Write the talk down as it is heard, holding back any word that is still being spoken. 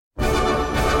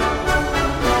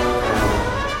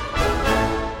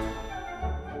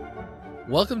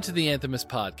Welcome to the Anthemist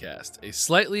podcast, a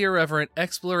slightly irreverent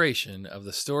exploration of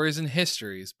the stories and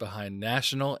histories behind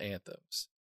national anthems.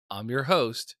 I'm your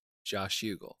host, Josh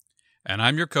Hugel. And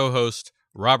I'm your co-host,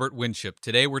 Robert Winship.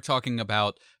 Today we're talking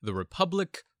about the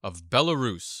Republic of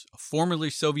Belarus, a formerly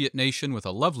Soviet nation with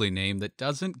a lovely name that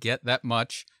doesn't get that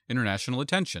much international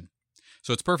attention.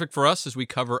 So it's perfect for us as we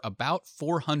cover about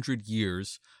 400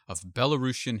 years of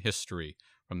Belarusian history,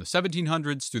 from the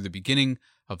 1700s through the beginning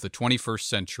of the 21st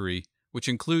century, which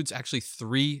includes actually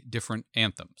 3 different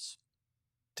anthems.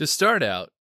 To start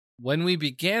out, when we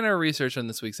began our research on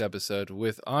this week's episode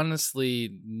with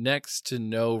honestly next to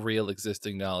no real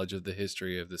existing knowledge of the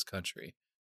history of this country,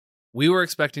 we were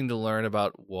expecting to learn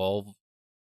about,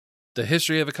 the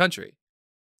history of a country.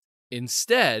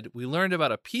 Instead, we learned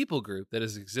about a people group that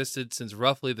has existed since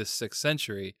roughly the 6th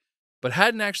century, but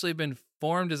hadn't actually been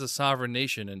formed as a sovereign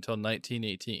nation until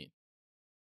 1918.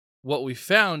 What we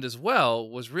found as well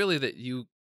was really that you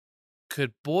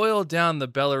could boil down the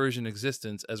Belarusian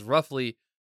existence as roughly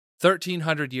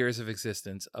 1,300 years of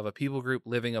existence of a people group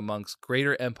living amongst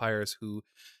greater empires who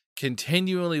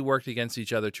continually worked against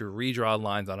each other to redraw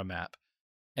lines on a map,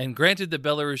 and granted the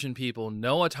Belarusian people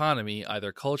no autonomy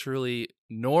either culturally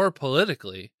nor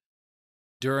politically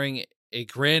during a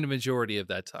grand majority of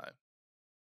that time.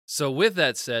 So with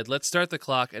that said, let's start the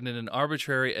clock and in an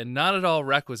arbitrary and not at all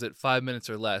requisite 5 minutes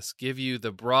or less, give you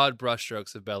the broad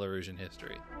brushstrokes of Belarusian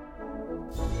history.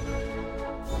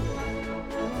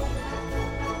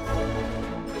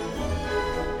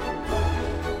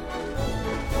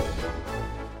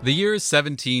 The year is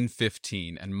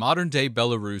 1715, and modern-day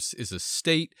Belarus is a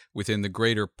state within the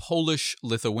greater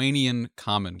Polish-Lithuanian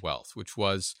Commonwealth, which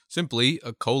was simply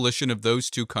a coalition of those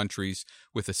two countries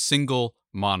with a single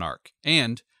monarch,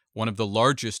 and one of the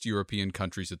largest European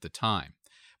countries at the time.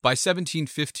 By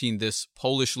 1715, this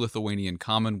Polish-Lithuanian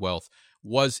Commonwealth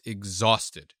was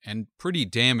exhausted and pretty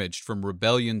damaged from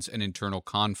rebellions and internal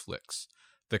conflicts.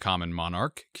 The common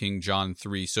monarch, King John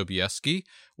III Sobieski,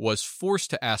 was forced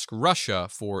to ask Russia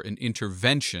for an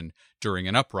intervention during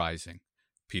an uprising.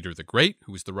 Peter the Great,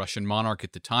 who was the Russian monarch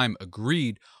at the time,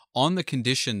 agreed on the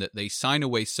condition that they sign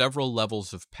away several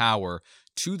levels of power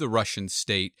to the Russian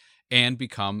state and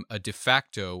become a de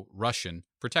facto Russian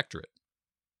protectorate.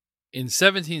 In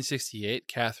 1768,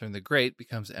 Catherine the Great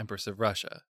becomes Empress of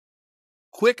Russia.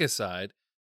 Quick aside,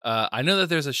 I know that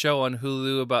there's a show on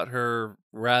Hulu about her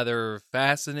rather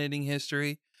fascinating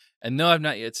history, and though I've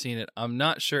not yet seen it, I'm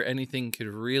not sure anything could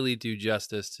really do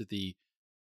justice to the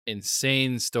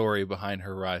insane story behind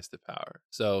her rise to power.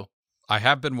 So I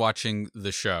have been watching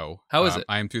the show. How is it?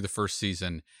 I am through the first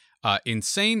season.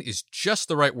 Insane is just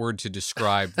the right word to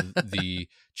describe the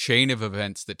chain of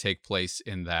events that take place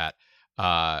in that.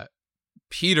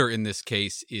 Peter, in this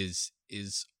case, is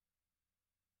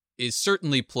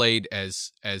certainly played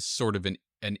as sort of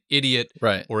an idiot,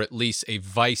 right, or at least a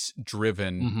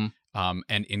vice-driven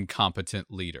and incompetent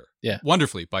leader. Yeah,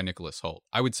 wonderfully by Nicholas Hoult.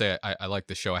 I would say I like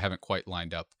the show. I haven't quite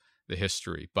lined up the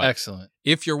history, but excellent.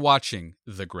 If you're watching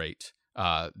The Great,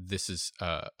 this is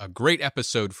a great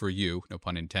episode for you, no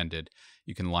pun intended.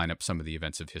 You can line up some of the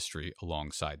events of history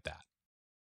alongside that.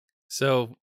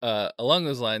 So, along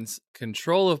those lines,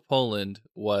 control of Poland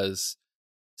was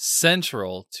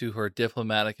central to her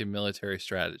diplomatic and military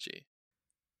strategy.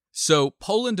 So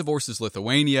Poland divorces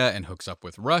Lithuania and hooks up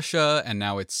with Russia, and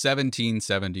now it's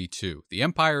 1772. The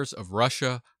empires of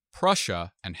Russia,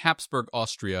 Prussia, and Habsburg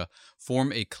Austria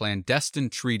form a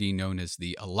clandestine treaty known as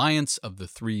the Alliance of the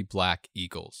Three Black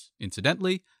Eagles.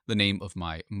 Incidentally, the name of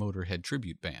my Motorhead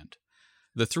tribute band.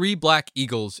 The Three Black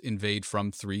Eagles invade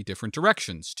from 3 different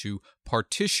directions to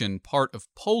partition part of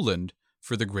Poland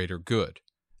for the greater good.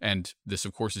 And this,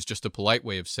 of course, is just a polite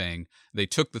way of saying they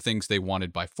took the things they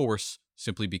wanted by force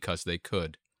simply because they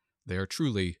could. They are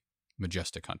truly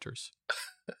majestic hunters.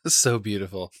 So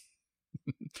beautiful.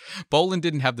 Poland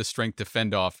didn't have the strength to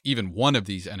fend off even one of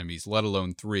these enemies, let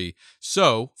alone 3.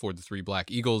 So, for the Three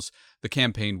Black Eagles, the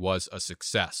campaign was a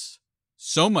success.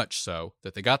 So much so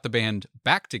that they got the band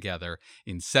back together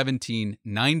in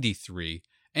 1793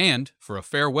 and for a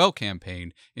farewell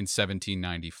campaign in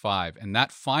 1795. And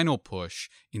that final push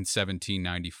in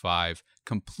 1795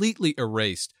 completely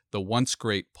erased the once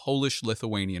great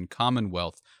Polish-Lithuanian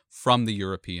Commonwealth from the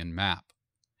European map.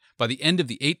 By the end of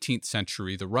the 18th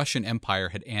century, the Russian Empire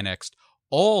had annexed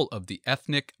all of the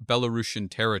ethnic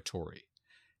Belarusian territory.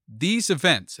 These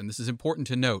events, and this is important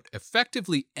to note,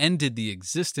 effectively ended the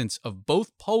existence of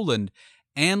both Poland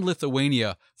and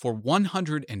Lithuania for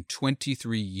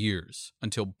 123 years,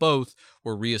 until both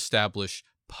were reestablished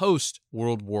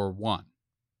post-World War I.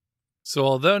 So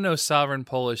although no sovereign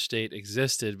Polish state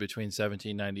existed between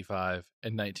 1795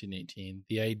 and 1918,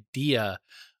 the idea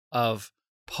of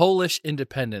Polish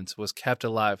independence was kept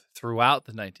alive throughout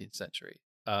the 19th century.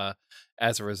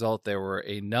 As a result, there were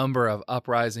a number of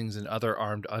uprisings and other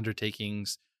armed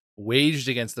undertakings waged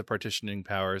against the partitioning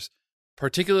powers,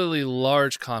 particularly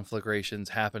large conflagrations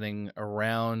happening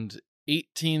around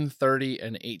 1830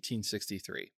 and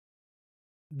 1863.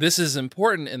 This is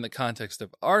important in the context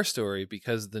of our story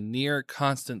because the near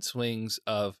constant swings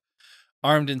of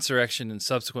armed insurrection and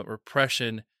subsequent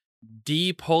repression,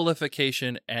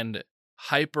 depolification, and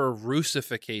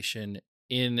hyper-Russification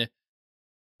in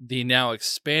the now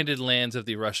expanded lands of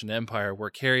the Russian Empire were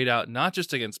carried out not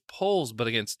just against Poles, but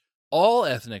against all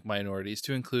ethnic minorities,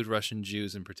 to include Russian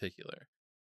Jews in particular.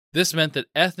 This meant that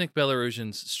ethnic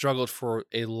Belarusians struggled for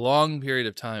a long period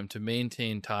of time to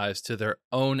maintain ties to their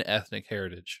own ethnic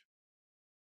heritage.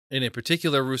 In a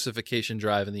particular Russification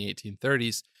drive in the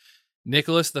 1830s,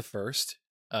 Nicholas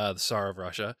I, the Tsar of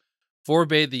Russia,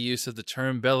 forbade the use of the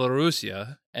term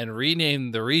Belarusia and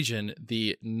renamed the region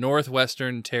the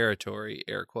Northwestern Territory,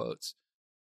 air quotes.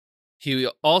 He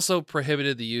also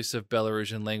prohibited the use of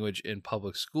Belarusian language in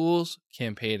public schools,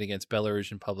 campaigned against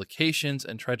Belarusian publications,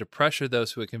 and tried to pressure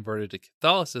those who had converted to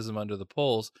Catholicism under the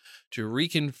Poles to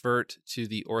reconvert to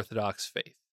the Orthodox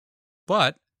faith.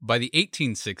 But by the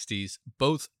 1860s,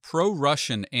 both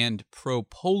pro-Russian and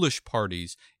pro-Polish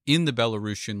parties in the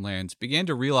Belarusian lands began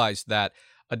to realize that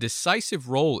a decisive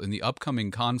role in the upcoming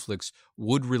conflicts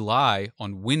would rely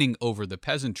on winning over the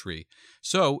peasantry.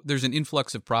 So there's an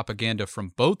influx of propaganda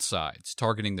from both sides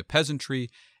targeting the peasantry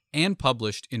and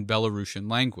published in Belarusian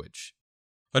language.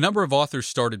 A number of authors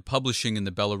started publishing in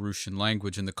the Belarusian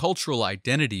language, and the cultural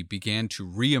identity began to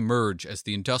reemerge as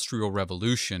the Industrial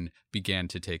Revolution began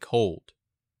to take hold.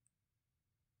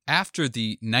 After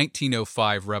the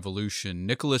 1905 revolution,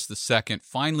 Nicholas II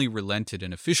finally relented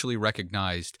and officially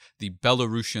recognized the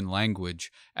Belarusian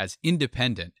language as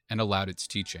independent and allowed its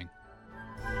teaching.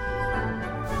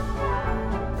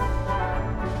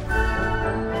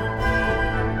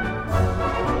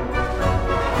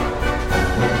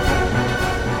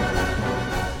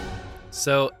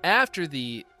 So after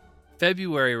the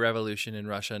February Revolution in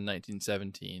Russia in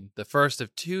 1917, the first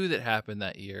of two that happened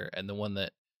that year and the one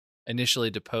that initially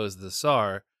deposed the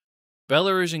Tsar,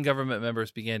 Belarusian government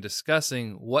members began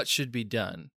discussing what should be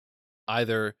done.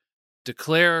 Either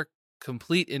declare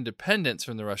complete independence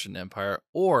from the Russian Empire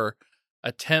or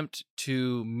attempt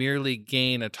to merely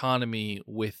gain autonomy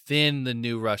within the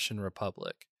new Russian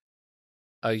Republic.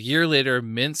 A year later,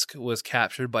 Minsk was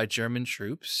captured by German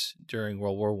troops during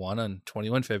World War I on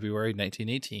 21 February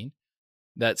 1918.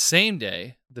 That same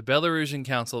day, the Belarusian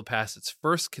Council passed its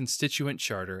first constituent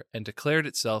charter and declared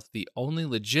itself the only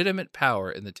legitimate power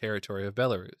in the territory of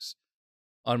Belarus.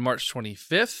 On March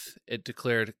 25th, it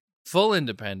declared full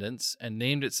independence and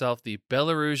named itself the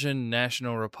Belarusian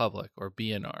National Republic, or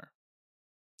BNR.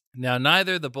 Now,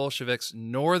 neither the Bolsheviks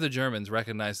nor the Germans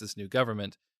recognized this new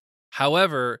government.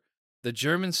 However, the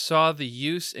Germans saw the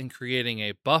use in creating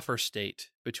a buffer state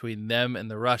between them and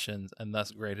the Russians and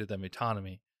thus granted them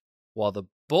autonomy, while the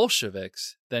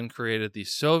Bolsheviks then created the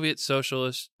Soviet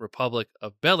Socialist Republic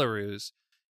of Belarus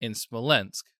in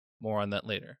Smolensk. More on that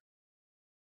later.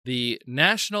 The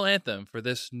national anthem for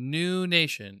this new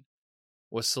nation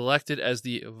was selected as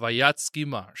the Vyatsky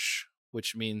March,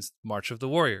 which means March of the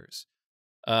Warriors.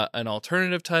 An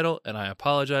alternative title, and I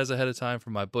apologize ahead of time for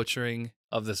my butchering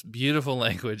of this beautiful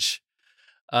language,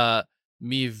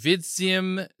 Mi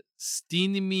Vidziem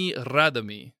Stinimi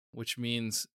Radami, which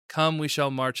means Come, we shall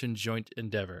march in joint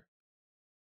endeavor.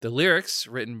 The lyrics,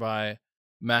 written by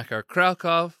Makar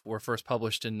Krakow, were first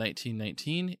published in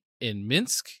 1919 in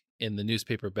Minsk in the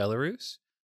newspaper Belarus.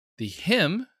 The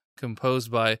hymn, composed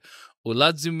by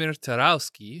Uladzimir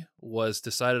Tarowski, was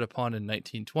decided upon in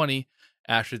 1920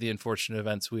 after the unfortunate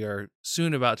events we are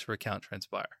soon about to recount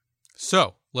transpire.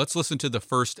 So, let's listen to the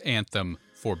first anthem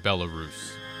for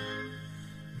Belarus.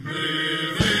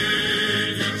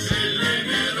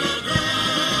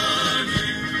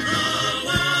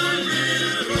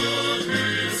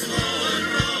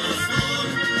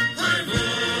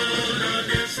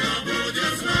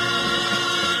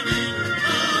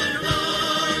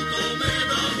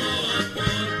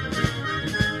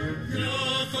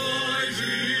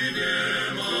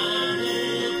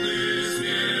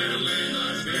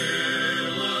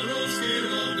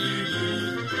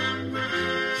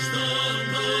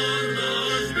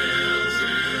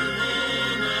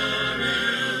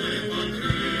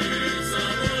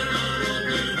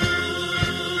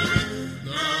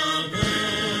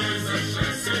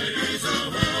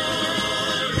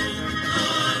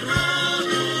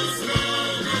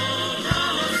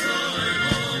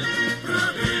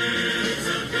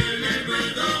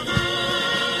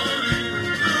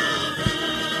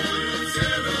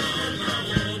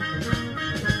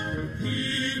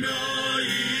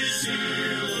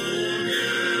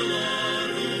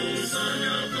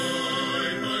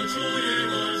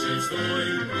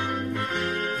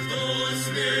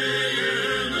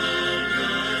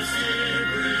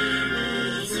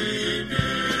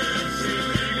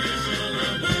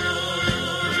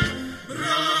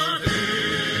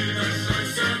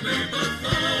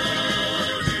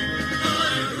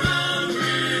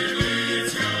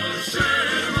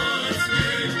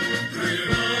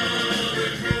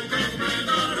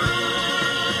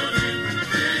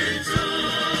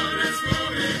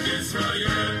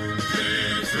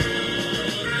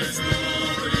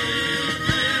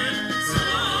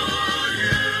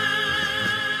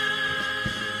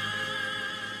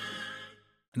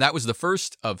 That was the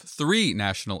first of 3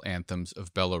 national anthems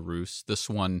of Belarus. This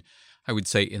one, I would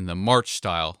say, in the march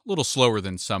style, a little slower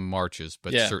than some marches,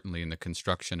 but certainly in the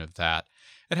construction of that.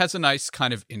 It has a nice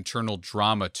kind of internal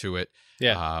drama to it.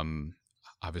 Yeah.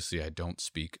 Obviously, I don't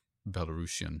speak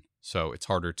Belarusian, so it's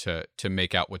harder to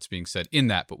make out what's being said in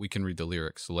that, but we can read the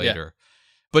lyrics later. Yeah.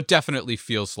 But definitely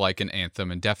feels like an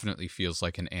anthem, and definitely feels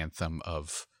like an anthem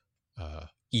of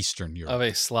Eastern Europe. Of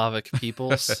a Slavic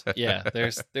peoples. Yeah,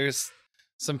 there's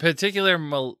some particular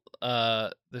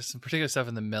stuff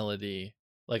in the melody.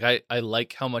 Like I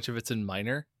like how much of it's in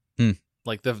minor.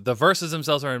 Like the verses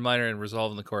themselves are in minor and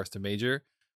resolve in the chorus to major,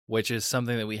 which is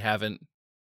something that we haven't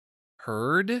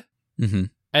heard. Mm-hmm.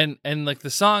 And like the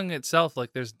song itself,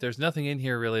 like there's nothing in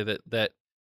here really that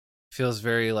feels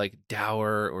very like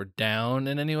dour or down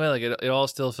in any way. Like it all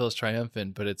still feels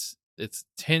triumphant, but it's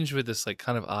tinged with this like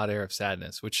kind of odd air of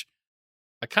sadness, which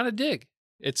I kind of dig.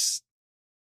 It's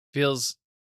feels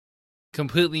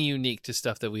completely unique to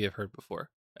stuff that we have heard before,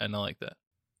 and I like that.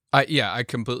 I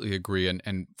completely agree,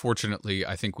 and fortunately,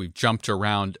 I think we've jumped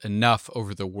around enough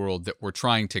over the world that we're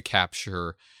trying to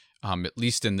capture, at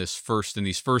least in these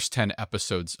first 10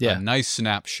 episodes, a nice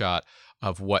snapshot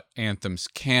of what anthems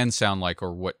can sound like,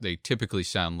 or what they typically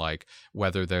sound like,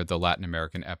 whether they're the Latin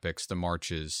American epics, the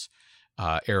marches,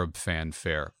 Arab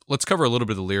fanfare. Let's cover a little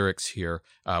bit of the lyrics here.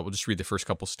 We'll just read the first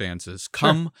couple stanzas.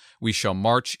 Come, we shall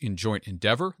march in joint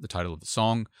endeavor, the title of the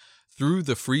song. Through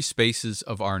the free spaces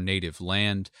of our native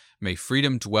land, may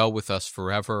freedom dwell with us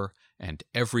forever, and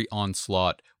every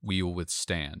onslaught we will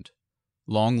withstand.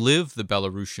 Long live the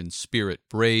Belarusian spirit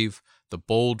brave, the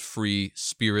bold free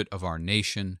spirit of our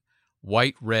nation.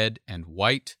 White, red, and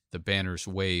white the banners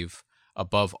wave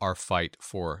above our fight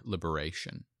for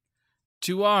liberation.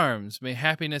 To arms, may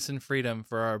happiness and freedom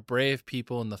for our brave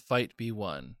people in the fight be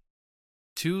won.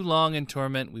 Too long in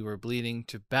torment we were bleeding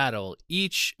to battle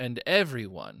each and every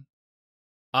one.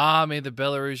 Ah, may the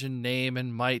Belarusian name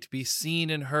and might be seen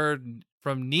and heard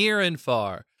from near and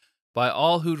far by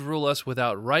all who'd rule us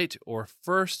without right or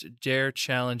first dare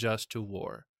challenge us to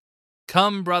war.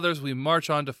 Come, brothers, we march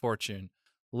on to fortune.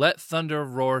 Let thunder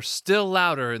roar still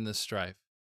louder in the strife.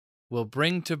 We'll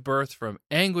bring to birth from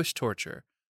anguish torture,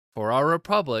 for our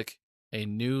republic, a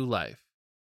new life.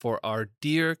 For our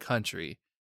dear country,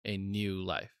 a new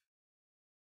life.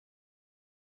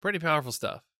 Pretty powerful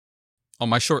stuff. On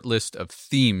my short list of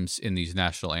themes in these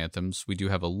national anthems, we do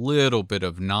have a little bit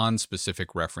of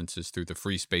non-specific references through the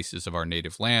free spaces of our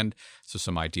native land, so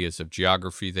some ideas of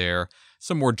geography there,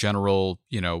 some more general,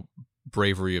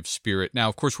 bravery of spirit. Now,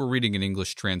 of course, we're reading an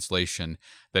English translation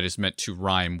that is meant to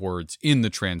rhyme words in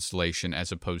the translation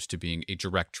as opposed to being a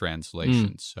direct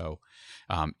translation, so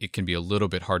it can be a little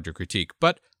bit hard to critique,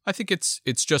 but I think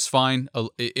it's just fine,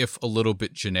 if a little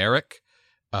bit generic.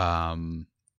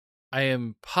 I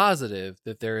am positive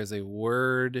that there is a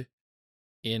word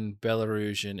in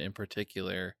Belarusian in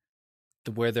particular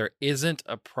where there isn't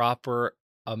a proper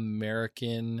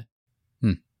American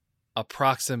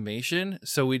approximation.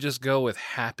 So we just go with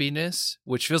happiness,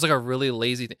 which feels like a really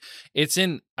lazy thing. It's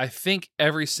in, I think,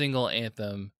 every single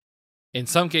anthem, in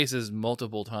some cases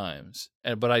multiple times.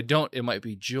 But it might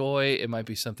be joy, it might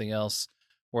be something else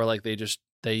where like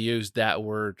they use that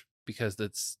word because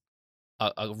that's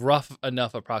a rough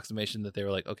enough approximation that they were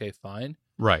like, okay, fine.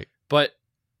 Right. But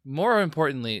more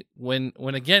importantly, when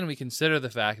again we consider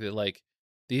the fact that like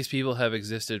these people have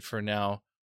existed for now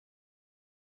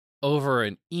over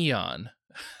an eon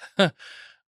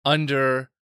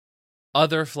under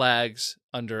other flags,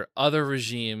 under other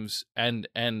regimes, and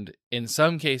in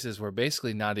some cases we're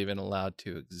basically not even allowed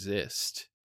to exist.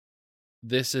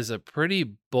 This is a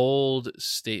pretty bold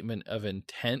statement of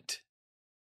intent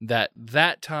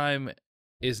that time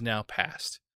is now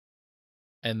past,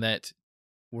 and that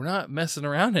we're not messing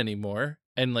around anymore,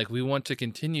 and like we want to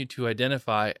continue to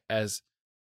identify as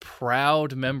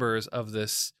proud members of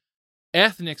this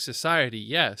ethnic society,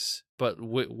 yes, but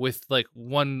with like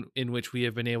one in which we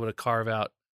have been able to carve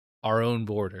out our own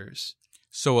borders.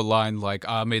 So a line like,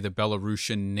 may the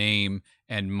Belarusian name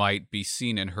and might be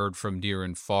seen and heard from near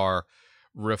and far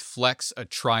reflects a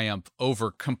triumph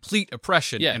over complete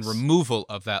oppression and removal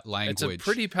of that language. It's a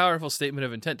pretty powerful statement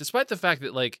of intent, despite the fact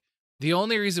that like the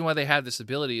only reason why they have this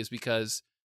ability is because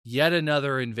yet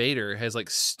another invader has like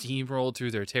steamrolled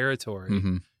through their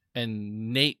territory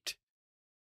and naped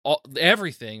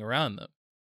everything around them.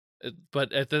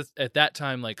 But at that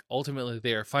time, like ultimately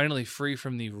they are finally free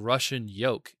from the Russian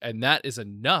yoke, and that is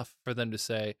enough for them to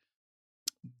say,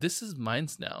 "This is mine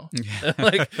now."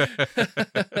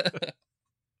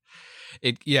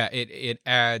 It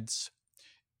adds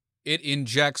it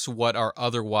injects what are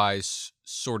otherwise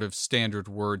sort of standard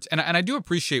words. And I do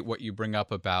appreciate what you bring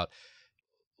up about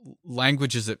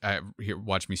languages that here,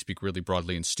 watch me speak really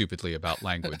broadly and stupidly about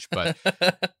language, but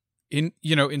in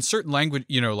certain language,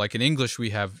 like in English, we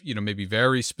have, maybe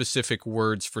very specific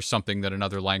words for something that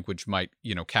another language might,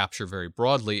 capture very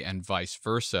broadly, and vice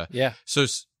versa. Yeah. So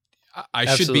I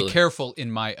should be careful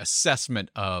in my assessment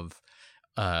of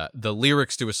the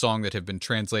lyrics to a song that have been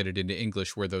translated into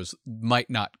English where those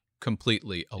might not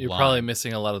completely align. You're probably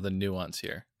missing a lot of the nuance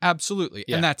here. Absolutely.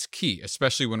 Yeah. And that's key,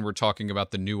 especially when we're talking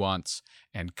about the nuance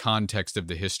and context of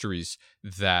the histories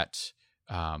that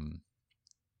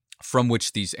from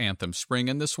which these anthems spring.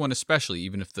 And this one especially,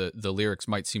 even if the lyrics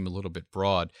might seem a little bit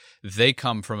broad, they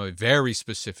come from a very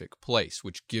specific place,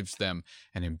 which gives them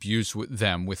and imbues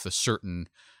them with a certain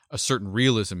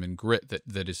realism and grit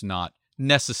that is not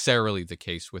necessarily the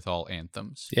case with all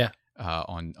anthems. Yeah.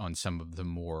 On some of the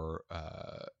more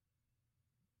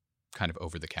kind of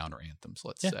over-the-counter anthems,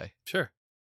 let's say. Sure.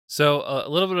 So a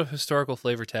little bit of historical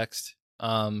flavor text.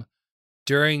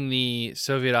 During the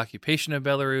Soviet occupation of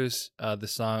Belarus, the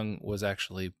song was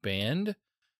actually banned.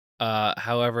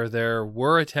 However, there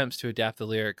were attempts to adapt the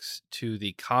lyrics to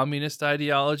the communist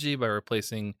ideology by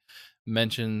replacing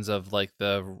mentions of like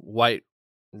the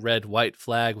red-white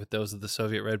flag with those of the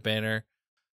Soviet red banner.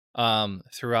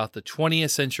 Throughout the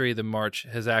 20th century, the march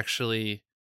has actually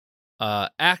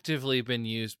actively been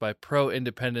used by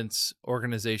pro-independence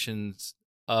organizations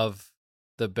of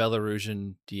the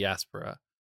Belarusian diaspora.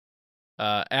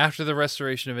 After the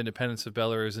restoration of independence of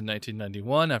Belarus in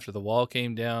 1991, after the wall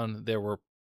came down, there were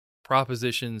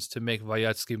propositions to make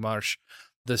Vayatsky Marsh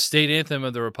the state anthem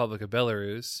of the Republic of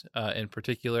Belarus. In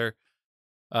particular,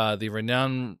 the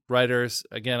renowned writers,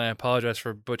 again, I apologize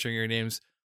for butchering your names,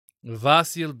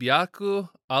 Vasil Biaku,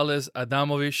 Ales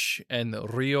Adamovich, and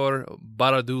Rior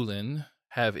Baradulin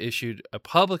have issued a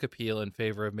public appeal in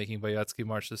favor of making Vayatsky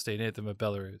March the state anthem of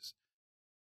Belarus.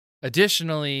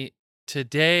 Additionally,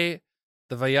 today,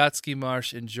 the Vayatsky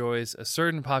March enjoys a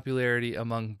certain popularity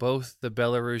among both the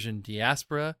Belarusian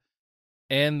diaspora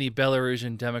and the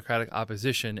Belarusian democratic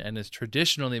opposition, and is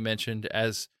traditionally mentioned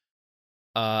as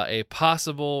a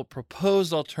possible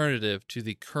proposed alternative to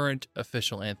the current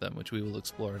official anthem, which we will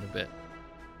explore in a bit.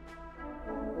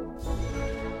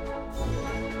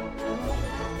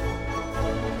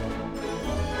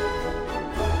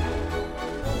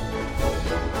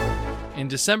 In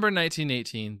December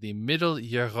 1918, the Middle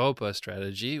Europa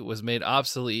strategy was made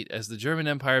obsolete as the German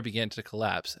Empire began to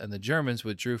collapse and the Germans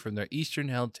withdrew from their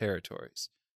eastern-held territories.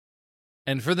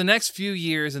 And for the next few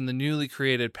years in the newly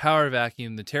created power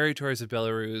vacuum, the territories of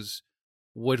Belarus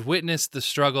would witness the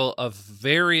struggle of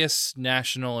various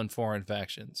national and foreign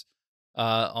factions.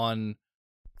 On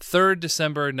 3rd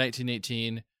December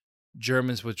 1918,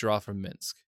 Germans withdraw from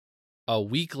Minsk. A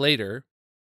week later,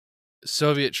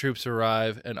 Soviet troops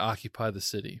arrive and occupy the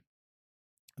city.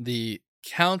 The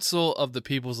Council of the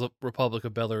People's Republic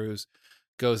of Belarus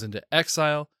goes into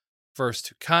exile, first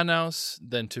to Kaunas,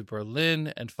 then to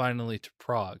Berlin, and finally to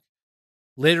Prague.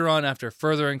 Later on, after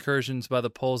further incursions by the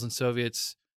Poles and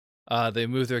Soviets, they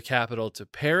move their capital to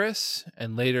Paris,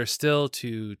 and later still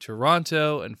to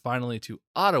Toronto, and finally to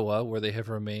Ottawa, where they have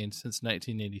remained since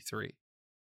 1983.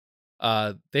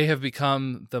 They have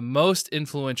become the most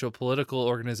influential political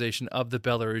organization of the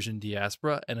Belarusian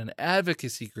diaspora and an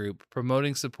advocacy group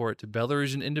promoting support to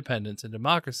Belarusian independence and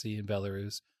democracy in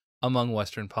Belarus among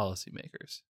Western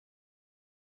policymakers.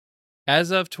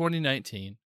 As of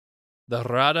 2019, the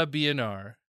Rada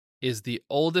BNR is the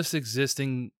oldest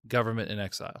existing government in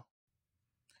exile.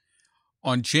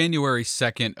 On January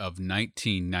 2nd of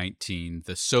 1919,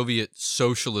 the Soviet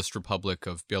Socialist Republic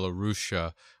of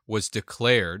Belarus was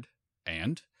declared,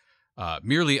 and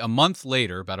merely a month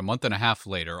later, about a month and a half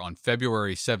later, on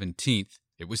February 17th,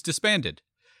 it was disbanded.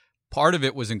 Part of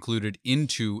it was included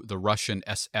into the Russian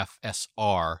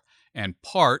SFSR, and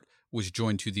part was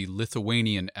joined to the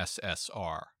Lithuanian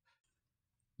SSR.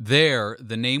 There,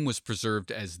 the name was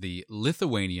preserved as the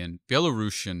Lithuanian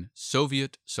Belarusian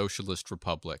Soviet Socialist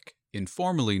Republic,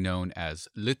 informally known as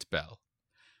Litbel.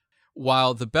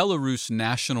 While the Belarus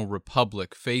National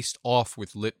Republic faced off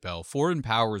with Litbel, foreign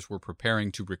powers were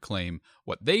preparing to reclaim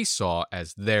what they saw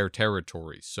as their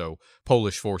territories, so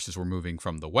Polish forces were moving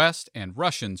from the west and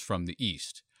Russians from the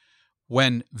east.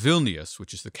 When Vilnius,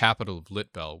 which is the capital of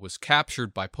Litbel, was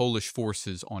captured by Polish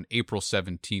forces on April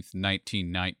 17,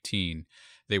 1919,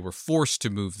 they were forced to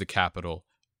move the capital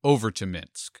over to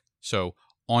Minsk. So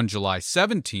on July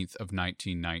 17th of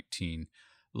 1919,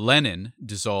 Lenin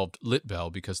dissolved Litbel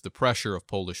because of the pressure of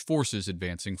Polish forces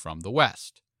advancing from the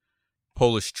west.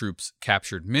 Polish troops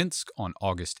captured Minsk on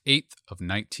August 8th of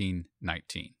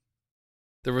 1919.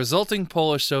 The resulting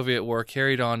Polish-Soviet War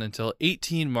carried on until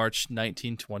 18 March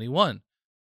 1921,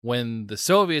 when the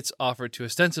Soviets offered to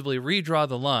ostensibly redraw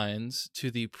the lines to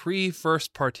the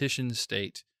pre-first partition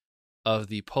state of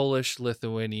the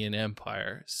Polish-Lithuanian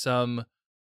Empire some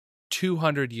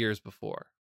 200 years before.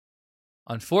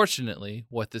 Unfortunately,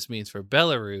 what this means for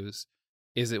Belarus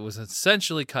is it was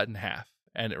essentially cut in half,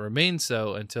 and it remained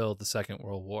so until the Second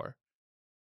World War.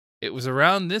 It was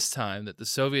around this time that the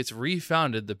Soviets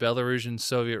refounded the Belarusian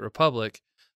Soviet Republic,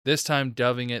 this time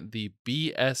dubbing it the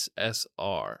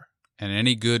BSSR. And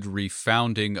any good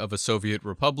refounding of a Soviet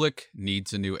republic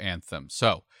needs a new anthem.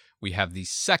 So we have the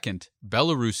second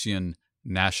Belarusian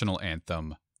national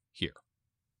anthem here.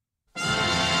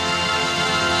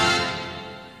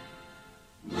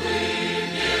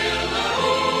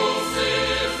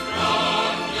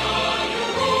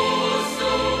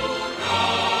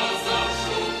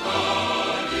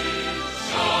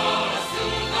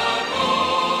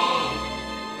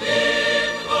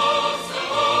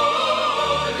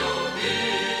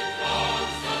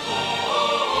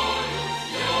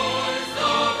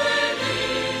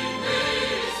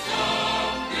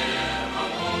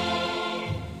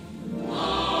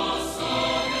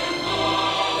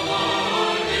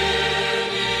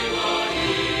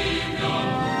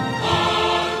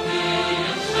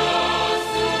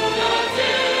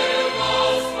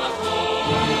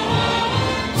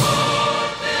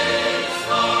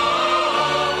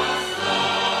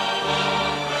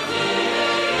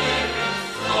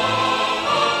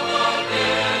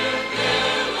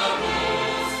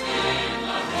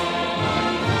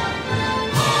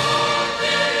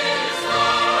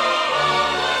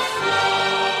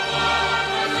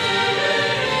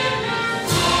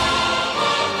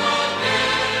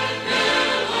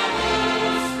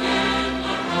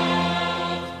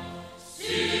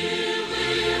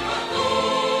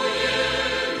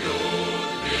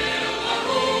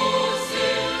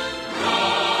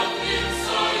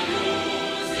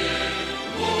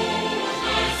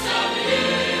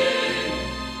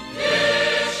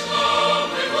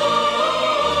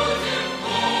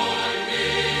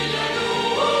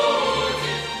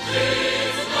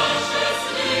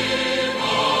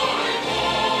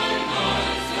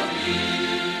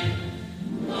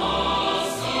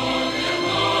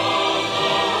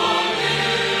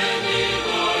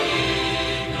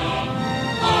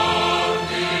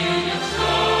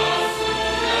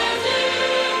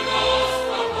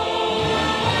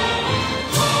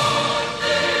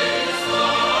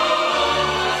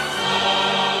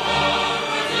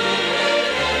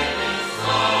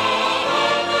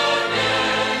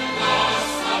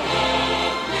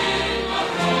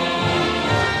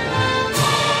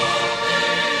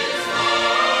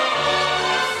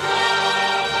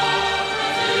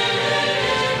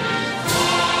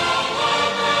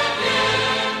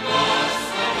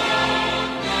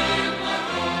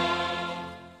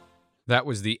 That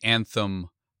was the anthem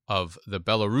of the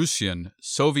Belarusian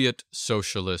Soviet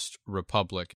Socialist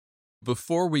Republic.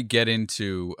 Before we get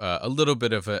into a little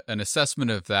bit of an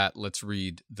assessment of that, let's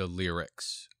read the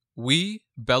lyrics. We,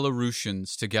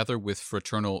 Belarusians, together with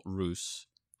fraternal Rus,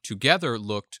 together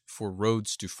looked for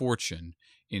roads to fortune.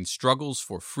 In struggles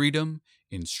for freedom,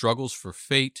 in struggles for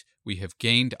fate, we have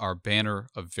gained our banner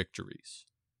of victories.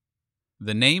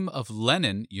 The name of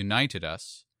Lenin united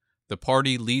us. The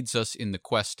party leads us in the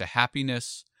quest to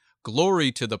happiness. Glory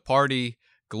to the party,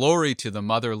 glory to the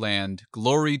motherland,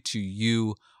 glory to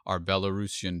you, our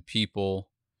Belarusian people,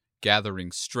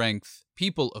 gathering strength,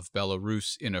 people of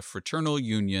Belarus in a fraternal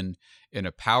union, in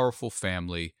a powerful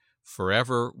family.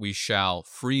 Forever we shall,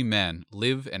 free men,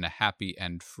 live in a happy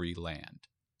and free land.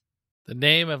 The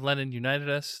name of Lenin united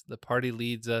us. The party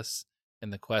leads us in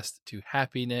the quest to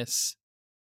happiness.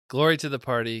 Glory to the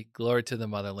party, glory to the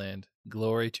motherland,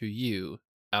 glory to you,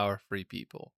 our free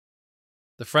people.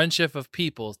 The friendship of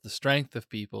peoples, the strength of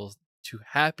peoples, to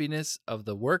happiness of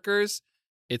the workers,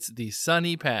 it's the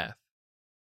sunny path.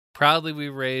 Proudly we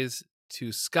raise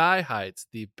to sky heights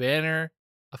the banner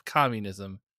of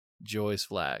communism, joy's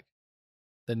flag.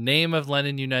 The name of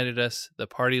Lenin united us, the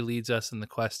party leads us in the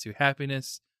quest to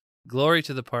happiness. Glory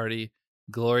to the party,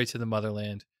 glory to the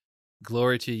motherland,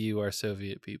 glory to you, our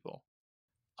Soviet people.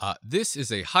 This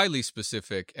is a highly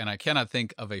specific, and I cannot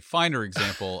think of a finer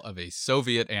example of a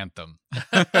Soviet anthem.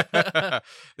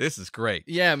 This is great.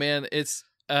 Yeah, man. It's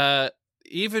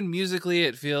even musically,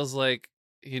 it feels like,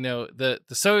 you know, the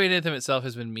Soviet anthem itself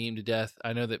has been memed to death.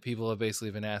 I know that people have basically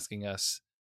been asking us,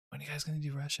 when are you guys going to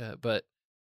do Russia? But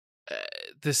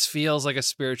this feels like a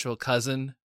spiritual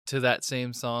cousin to that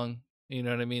same song. You know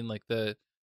what I mean? Like the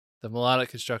The melodic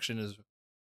construction is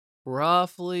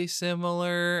roughly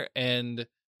similar, and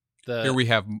here we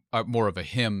have more of a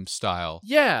hymn style.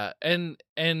 Yeah, and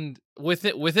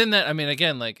within that, I mean,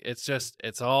 again, like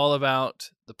it's all about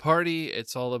the party.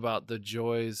 It's all about the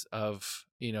joys of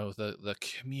the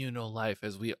communal life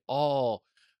as we all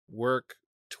work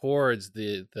towards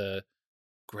the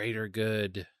greater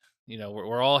good.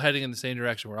 We're all heading in the same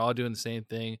direction. We're all doing the same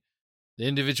thing. The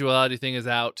individuality thing is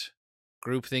out.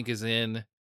 Groupthink is in.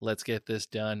 Let's get this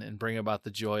done and bring about the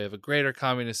joy of a greater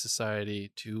communist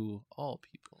society to all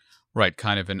people. Right,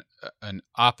 kind of an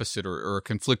opposite or a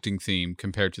conflicting theme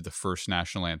compared to the first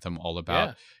national anthem, all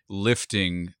about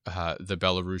lifting the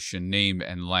Belarusian name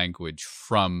and language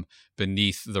from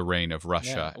beneath the reign of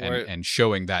Russia and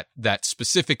showing that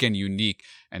specific and unique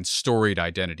and storied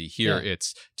identity. Here,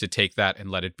 it's to take that and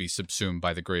let it be subsumed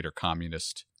by the greater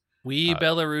communist. We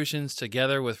Belarusians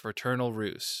together with fraternal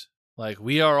Rus. Like,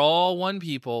 we are all one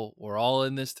people. We're all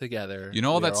in this together. You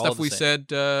know all that stuff we said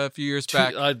a few years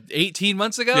back? 18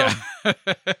 months ago? Yeah.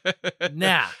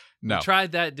 Nah. No. We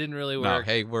tried that. Didn't really work. No,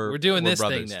 hey, we're doing this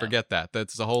brothers. thing now. Forget that.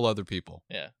 That's a whole other people.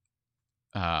 Yeah.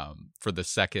 For the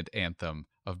second anthem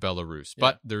of Belarus.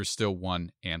 But there's still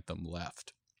one anthem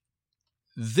left.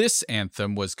 This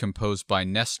anthem was composed by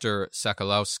Nestor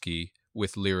Sokolowski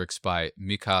with lyrics by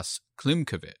Mikas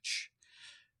Klimkovich.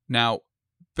 Now,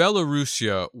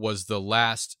 Belarusia was the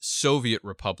last Soviet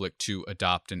republic to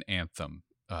adopt an anthem,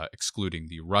 excluding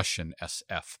the Russian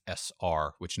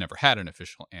SFSR, which never had an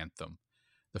official anthem.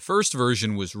 The first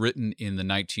version was written in the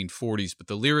 1940s, but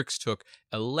the lyrics took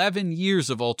 11 years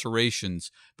of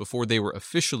alterations before they were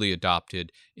officially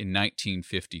adopted in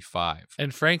 1955.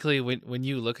 And frankly, when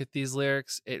you look at these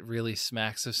lyrics, it really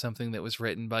smacks of something that was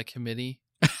written by committee.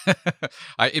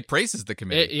 It praises the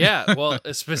committee. Well,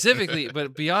 specifically,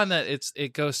 but beyond that,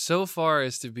 it goes so far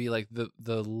as to be like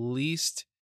the least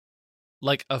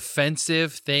like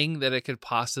offensive thing that it could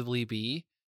possibly be.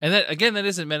 And that, again, that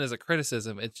isn't meant as a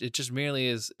criticism. It just merely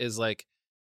is like,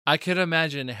 I could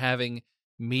imagine having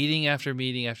meeting after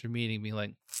meeting after meeting being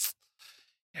like,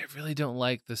 I really don't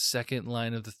like the second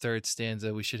line of the third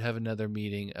stanza. We should have another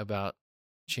meeting about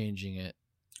changing it.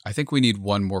 I think we need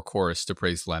one more chorus to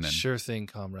praise Lenin. Sure thing,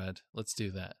 comrade. Let's do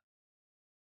that.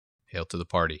 Hail to the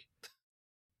party.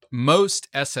 Most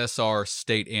SSR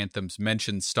state anthems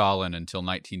mentioned Stalin until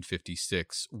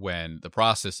 1956, when the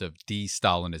process of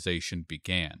de-Stalinization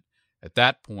began. At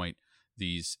that point,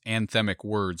 these anthemic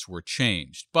words were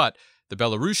changed, but the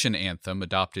Belarusian anthem,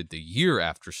 adopted the year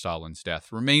after Stalin's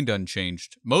death, remained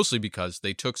unchanged, mostly because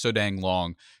they took so dang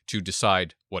long to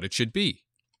decide what it should be.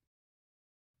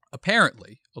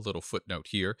 Apparently, a little footnote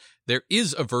here, there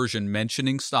is a version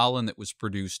mentioning Stalin that was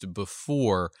produced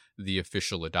before the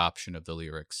official adoption of the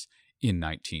lyrics in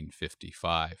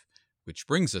 1955, which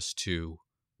brings us to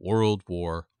World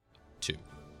War II.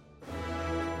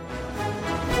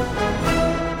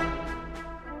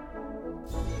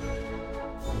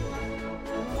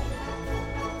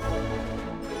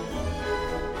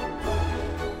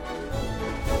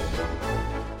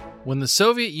 When the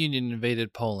Soviet Union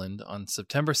invaded Poland on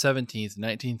September 17th,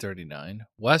 1939,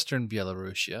 Western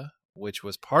Belarusia, which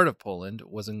was part of Poland,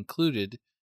 was included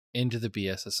into the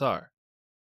BSSR.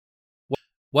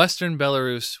 Western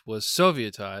Belarus was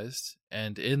Sovietized,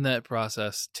 and in that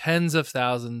process, tens of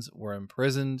thousands were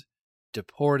imprisoned,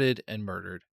 deported, and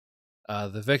murdered,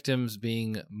 the victims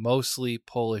being mostly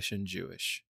Polish and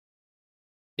Jewish.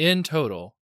 In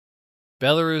total,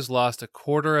 Belarus lost a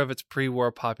quarter of its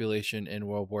pre-war population in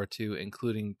World War II,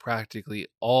 including practically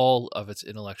all of its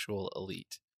intellectual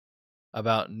elite.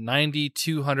 About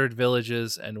 9,200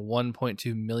 villages and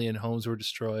 1.2 million homes were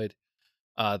destroyed.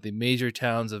 The major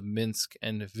towns of Minsk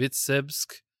and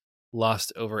Vitebsk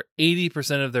lost over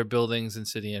 80% of their buildings and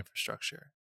city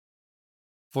infrastructure.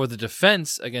 For the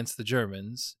defense against the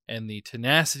Germans and the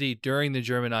tenacity during the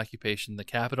German occupation, the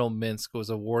capital Minsk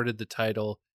was awarded the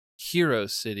title Hero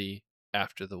City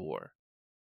after the war.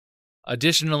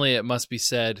 Additionally, it must be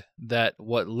said that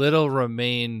what little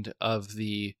remained of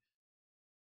the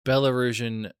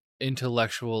Belarusian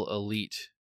intellectual elite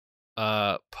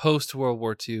post-World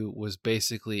War II was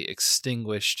basically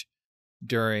extinguished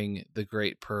during the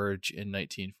Great Purge in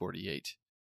 1948.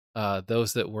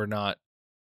 Those that were not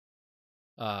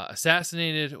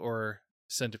assassinated or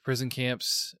sent to prison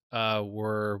camps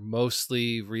were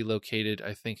mostly relocated,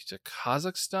 I think, to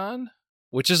Kazakhstan,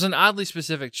 which is an oddly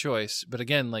specific choice. But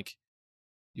again, like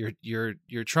you're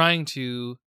trying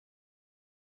to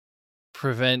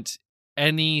prevent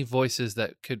any voices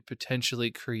that could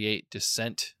potentially create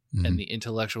dissent. Mm-hmm. And the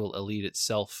intellectual elite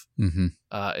itself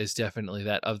is definitely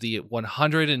that. Of the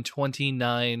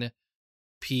 129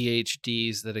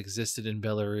 PhDs that existed in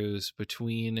Belarus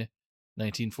between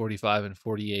 1945 and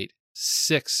 48,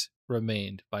 6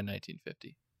 remained by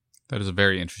 1950. That is a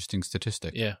very interesting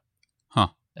statistic. Yeah. Huh.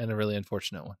 And a really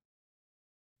unfortunate one.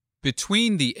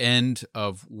 Between the end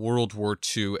of World War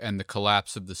II and the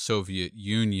collapse of the Soviet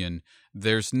Union,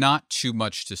 there's not too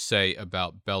much to say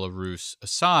about Belarus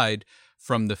aside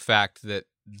from the fact that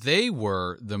they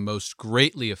were the most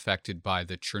greatly affected by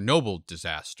the Chernobyl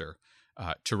disaster,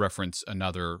 to reference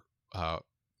another, I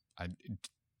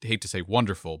hate to say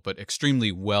wonderful, but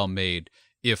extremely well-made,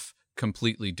 if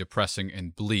completely depressing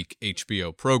and bleak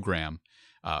HBO program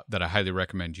that I highly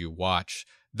recommend you watch.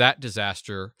 That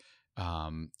disaster,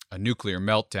 a nuclear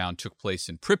meltdown, took place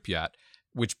in Pripyat,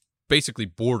 which basically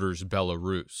borders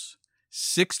Belarus.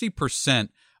 60%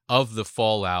 of the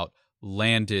fallout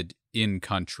landed in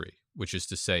country, which is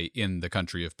to say in the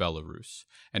country of Belarus.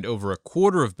 And over a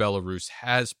quarter of Belarus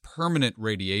has permanent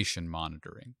radiation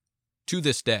monitoring to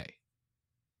this day.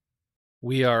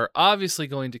 We are obviously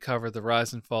going to cover the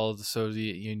rise and fall of the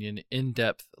Soviet Union in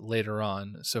depth later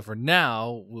on, so for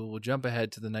now, we will jump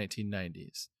ahead to the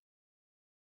 1990s.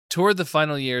 Toward the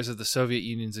final years of the Soviet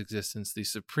Union's existence, the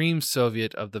Supreme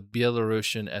Soviet of the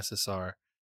Belarusian SSR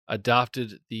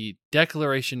adopted the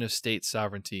Declaration of State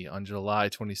Sovereignty on July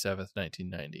 27,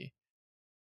 1990.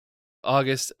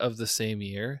 August of the same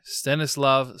year,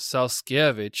 Stanislav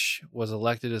Salskievich was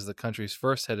elected as the country's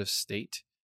first head of state,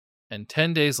 and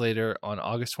 10 days later, on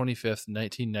August 25,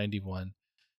 1991,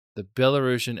 the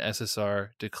Belarusian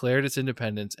SSR declared its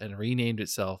independence and renamed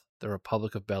itself the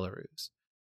Republic of Belarus.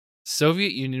 The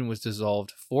Soviet Union was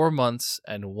dissolved 4 months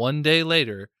and 1 day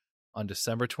later on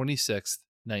December 26,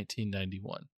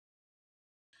 1991.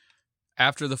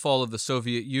 After the fall of the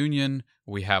Soviet Union,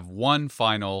 we have one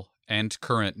final and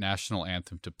current national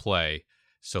anthem to play,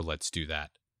 so let's do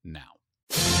that now.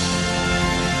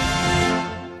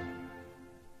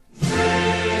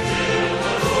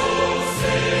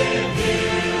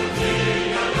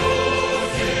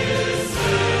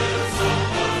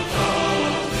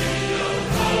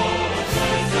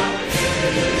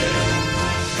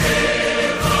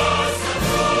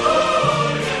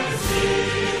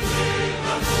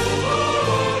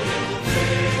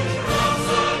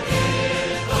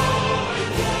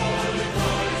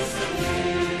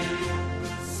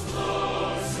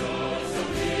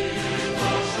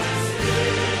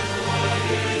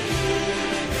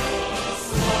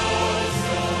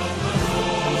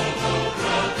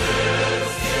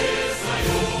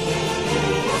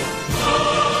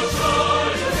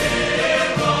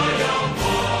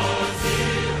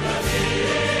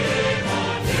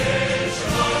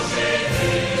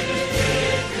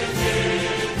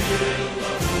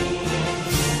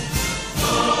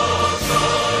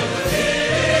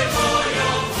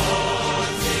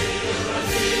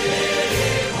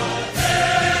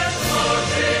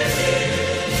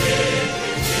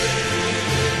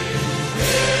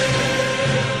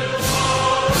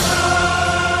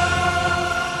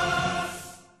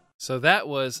 So that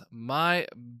was My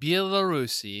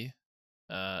Belarusi,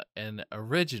 an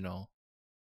original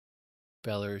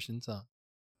Belarusian song.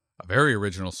 A very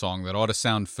original song that ought to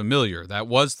sound familiar. That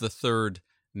was the third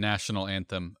national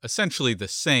anthem, essentially the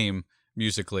same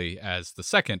musically as the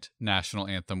second national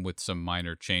anthem with some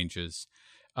minor changes.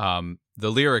 The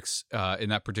lyrics in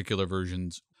that particular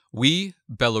versions: "We,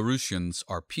 Belarusians,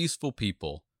 are peaceful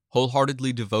people,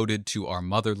 wholeheartedly devoted to our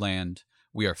motherland.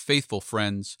 We are faithful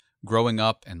friends, growing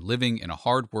up and living in a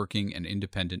hard-working and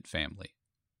independent family.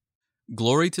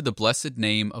 Glory to the blessed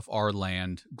name of our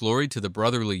land. Glory to the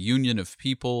brotherly union of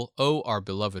people. O our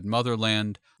beloved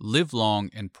motherland, live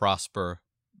long and prosper.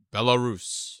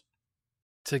 Belarus."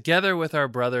 Together with our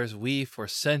brothers, we for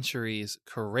centuries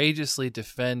courageously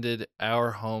defended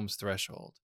our home's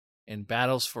threshold in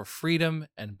battles for freedom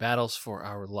and battles for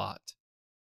our lot.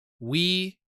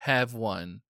 We have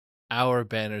won our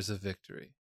banners of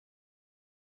victory.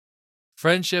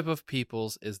 Friendship of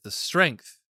peoples is the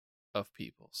strength of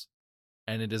peoples,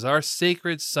 and it is our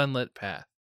sacred sunlit path.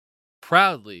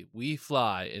 Proudly we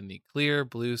fly in the clear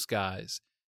blue skies,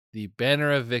 the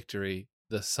banner of victory,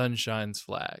 the sunshine's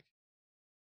flag.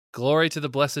 Glory to the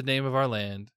blessed name of our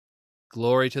land.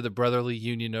 Glory to the brotherly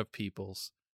union of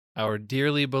peoples. Our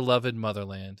dearly beloved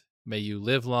motherland. May you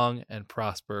live long and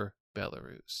prosper,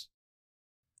 Belarus.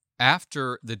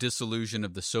 After the dissolution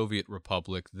of the Soviet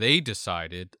Republic, they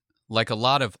decided, like a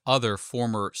lot of other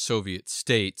former Soviet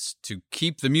states, to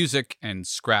keep the music and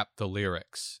scrap the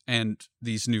lyrics. And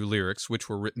these new lyrics, which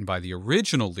were written by the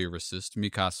original lyricist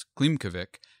Mikas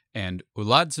Klimkovic and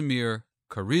Uladzimir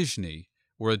Korizhny,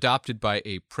 were adopted by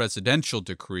a presidential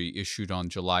decree issued on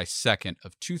July 2nd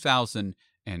of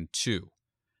 2002.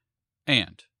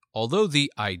 And although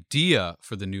the idea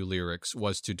for the new lyrics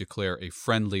was to declare a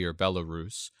friendlier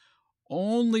Belarus,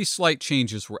 only slight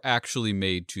changes were actually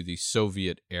made to the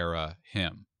Soviet-era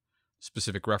hymn.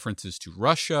 Specific references to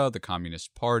Russia, the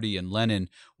Communist Party, and Lenin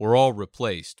were all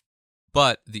replaced,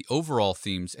 but the overall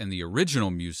themes and the original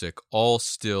music all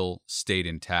still stayed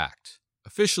intact.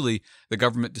 Officially, the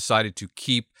government decided to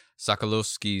keep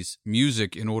Sokolovsky's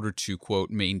music in order to, quote,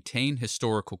 maintain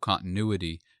historical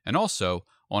continuity, and also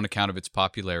on account of its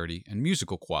popularity and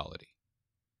musical quality.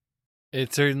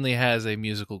 It certainly has a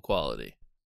musical quality.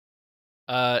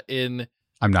 I'm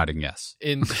nodding yes.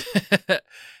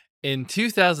 In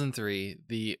 2003,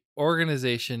 the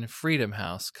organization Freedom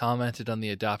House commented on the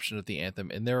adoption of the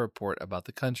anthem in their report about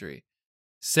the country,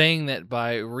 saying that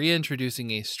by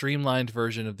reintroducing a streamlined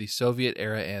version of the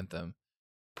Soviet-era anthem,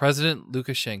 President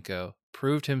Lukashenko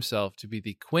proved himself to be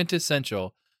the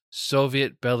quintessential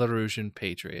Soviet Belarusian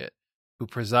patriot who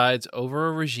presides over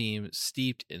a regime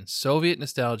steeped in Soviet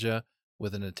nostalgia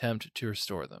with an attempt to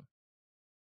restore them.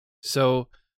 So,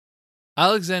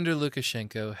 Alexander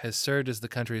Lukashenko has served as the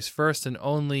country's first and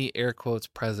only, air quotes,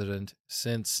 president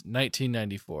since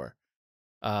 1994.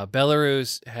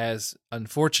 Belarus has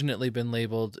unfortunately been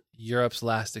labeled Europe's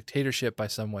last dictatorship by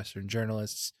some Western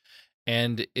journalists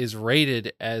and is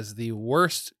rated as the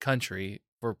worst country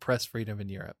for press freedom in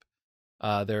Europe.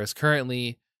 There is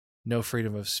currently no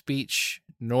freedom of speech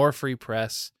nor free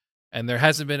press, and there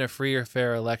hasn't been a free or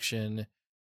fair election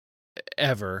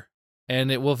ever.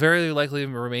 And it will very likely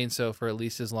remain so for at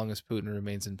least as long as Putin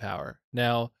remains in power.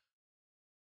 Now,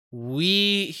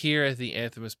 we here at the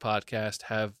Anthemist podcast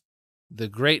have the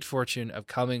great fortune of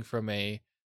coming from a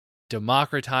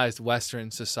democratized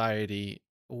Western society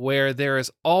where there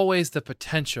is always the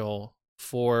potential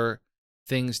for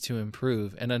things to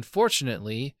improve. And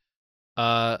unfortunately,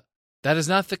 that is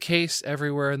not the case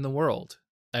everywhere in the world.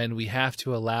 And we have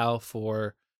to allow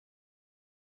for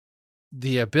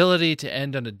the ability to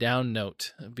end on a down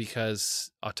note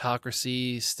because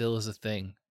autocracy still is a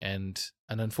thing, and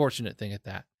an unfortunate thing at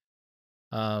that.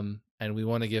 And we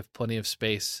want to give plenty of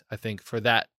space, I think, for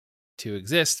that to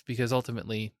exist because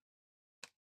ultimately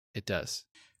it does.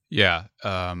 Yeah.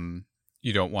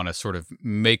 You don't want to sort of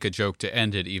make a joke to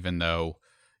end it, even though,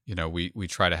 you know, we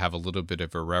try to have a little bit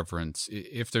of irreverence.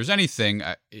 If there's anything,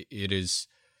 it is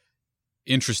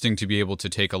interesting to be able to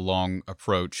take a long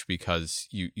approach because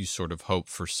you sort of hope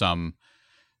for some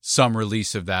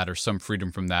release of that or some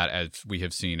freedom from that, as we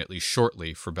have seen at least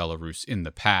shortly for Belarus in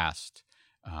the past.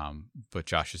 But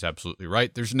Josh is absolutely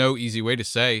right. There's no easy way to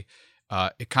say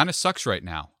it kind of sucks right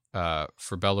now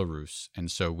for Belarus. And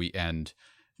so we end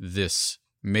this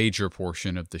major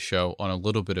portion of the show on a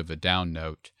little bit of a down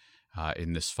note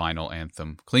in this final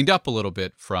anthem, cleaned up a little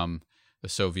bit from the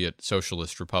Soviet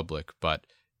Socialist Republic, but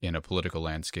in a political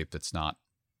landscape that's not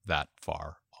that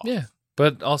far off. Yeah,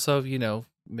 but also, you know,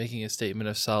 making a statement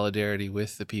of solidarity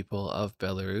with the people of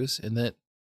Belarus in that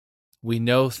we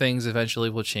know things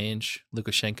eventually will change.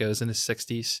 Lukashenko is in his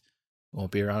 60s, won't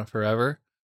be around forever.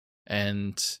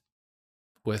 And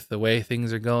with the way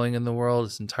things are going in the world,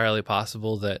 it's entirely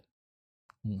possible that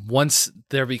once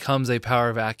there becomes a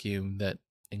power vacuum, that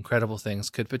incredible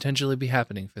things could potentially be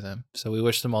happening for them. So we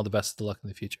wish them all the best of luck in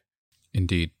the future.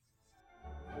 Indeed.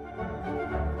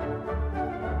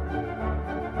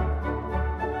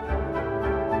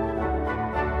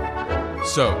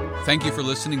 So, thank you for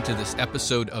listening to this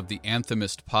episode of the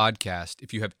Anthemist podcast.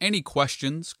 If you have any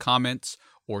questions, comments,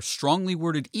 or strongly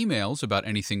worded emails about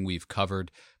anything we've covered,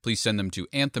 please send them to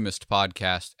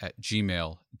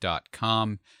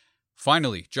anthemistpodcast@gmail.com.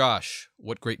 Finally, Josh,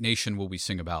 what great nation will we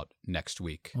sing about next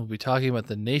week? We'll be talking about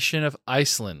the nation of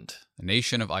Iceland. The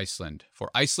nation of Iceland. For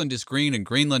Iceland is green and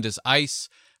Greenland is ice,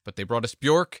 but they brought us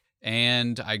Bjork,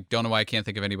 and I don't know why I can't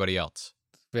think of anybody else.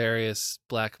 Various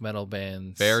black metal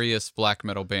bands.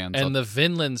 And the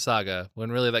Vinland Saga,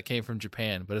 when really that came from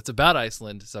Japan. But it's about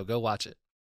Iceland, so go watch it.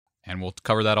 And we'll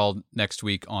cover that all next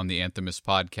week on the Anthemist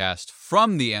podcast.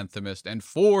 From the Anthemist and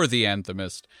for the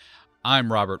Anthemist,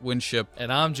 I'm Robert Winship.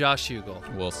 And I'm Josh Hugel.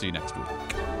 We'll see you next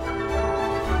week.